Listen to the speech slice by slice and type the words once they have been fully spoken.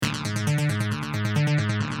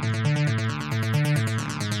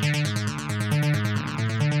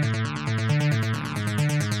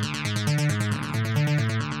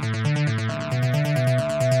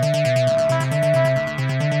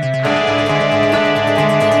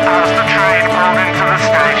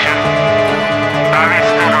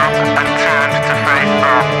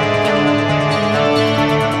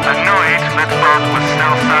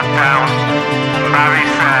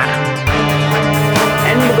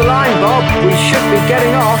line, Bob. We should be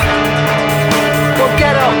getting off. Well,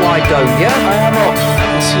 get up, why don't you? I am up.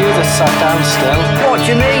 It's you that sat down still. What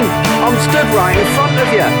do you mean? I'm stood right in front of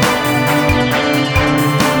you.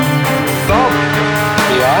 Bob.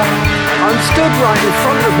 You are? I'm stood right in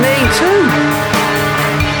front of me, too.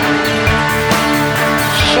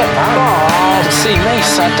 Shit, man. Bob. To see me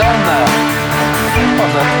sat down there. What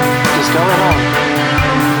the is going on?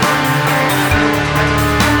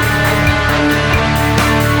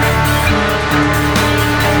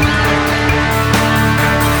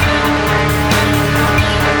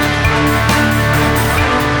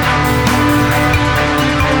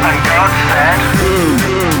 And God said,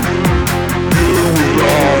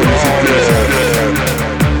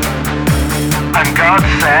 and God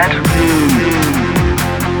said,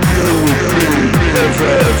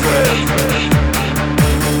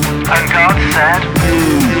 and God said,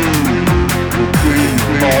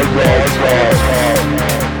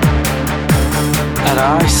 And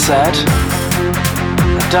I said,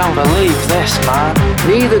 I don't believe this, man.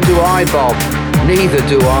 Neither do I, Bob. Neither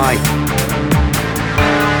do I.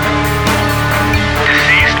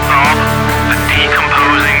 deceased Bob, a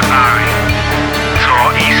decomposing Barry, tour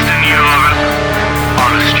Eastern Europe on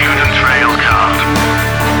a student rail card,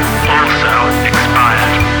 also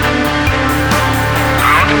expired.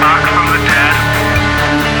 Brought back from the dead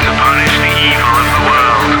to punish the evil of the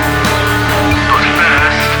world. But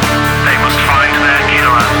first, they must find their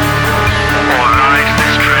killer, or ride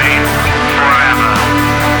this train forever.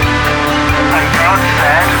 And God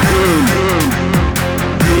said,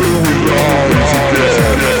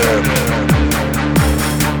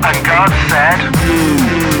 and God said,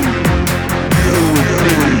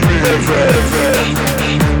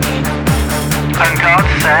 and God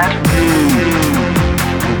said,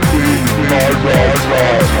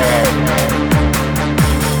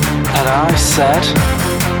 And I said,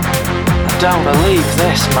 I don't believe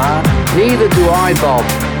this, man. Neither do I, Bob.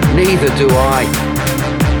 Neither do I.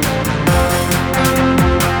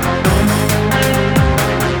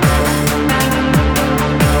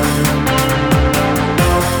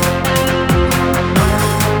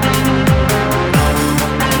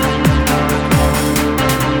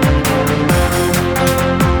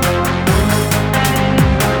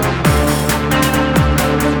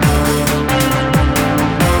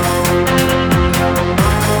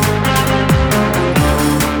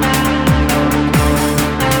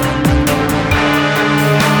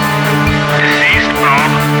 deceased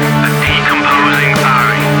Bob, a decomposing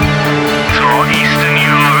Barry, tour Eastern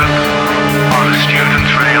Europe on a student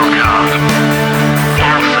rail card,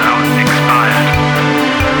 also expired.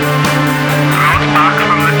 Brought back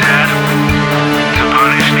from the dead to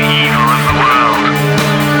punish the evil of the world.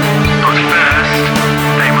 But first,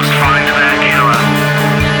 they must find their killer,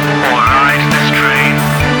 or ride this train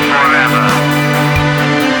forever.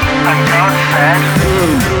 And God said,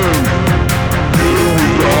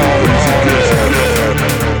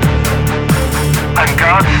 and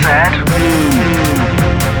God said,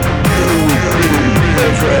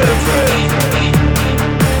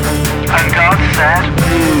 and God said,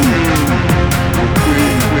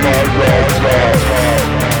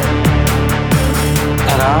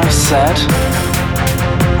 And I said,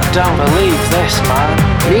 I don't believe this, man.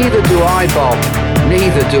 Neither do I, Bob.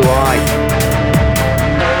 Neither do I.